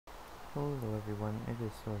Hello everyone, it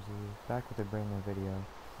is Sorzy, back with a brand new video.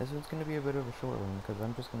 This one's going to be a bit of a short one, because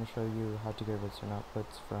I'm just going to show you how to get redstone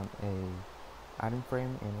outputs from a item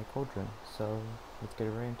frame and a cauldron. So, let's get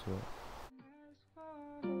right into it.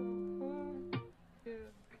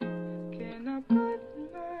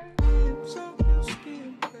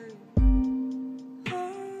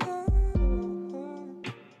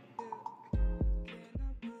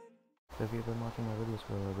 So if you've been watching my videos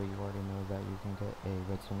for a little bit, you already know that you can get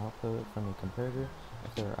a redstone output from a comparator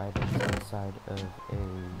if there are items inside of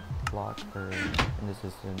a block, or in this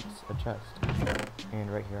instance, a chest.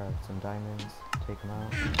 And right here I have some diamonds, take them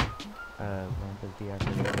out, lamp is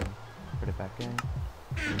deactivated, put it back in,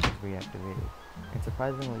 and it's reactivated. And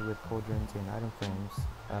surprisingly, with cauldrons and item frames,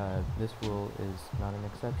 this rule is not an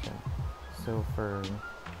exception. So for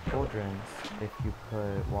cauldrons, if you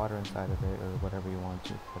put water inside of it, or whatever you want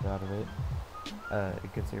to put out of it,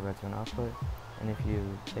 it gives a redstone output, and if you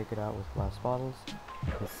take it out with glass bottles,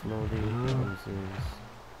 it slowly loses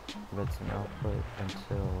redstone output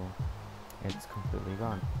until it's completely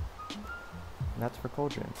gone. And that's for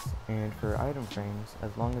cauldrons. And for item frames,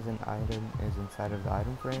 as long as an item is inside of the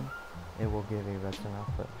item frame, it will give a redstone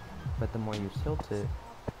output. But the more you tilt it,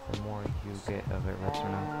 the more you get of a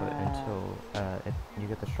redstone output until you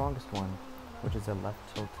get the strongest one, which is a left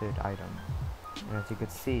tilted item. And as you can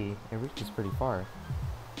see, it reaches pretty far.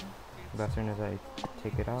 But as soon as I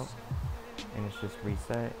take it out and it's just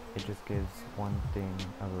reset, it just gives one thing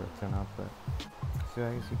of a redstone output. So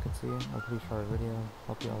as you can see, a pretty short video.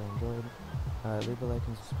 Hope you all enjoyed. Leave a like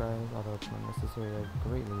and subscribe, although it's not necessary. I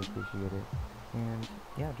greatly appreciate it. And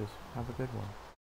yeah, just have a good one.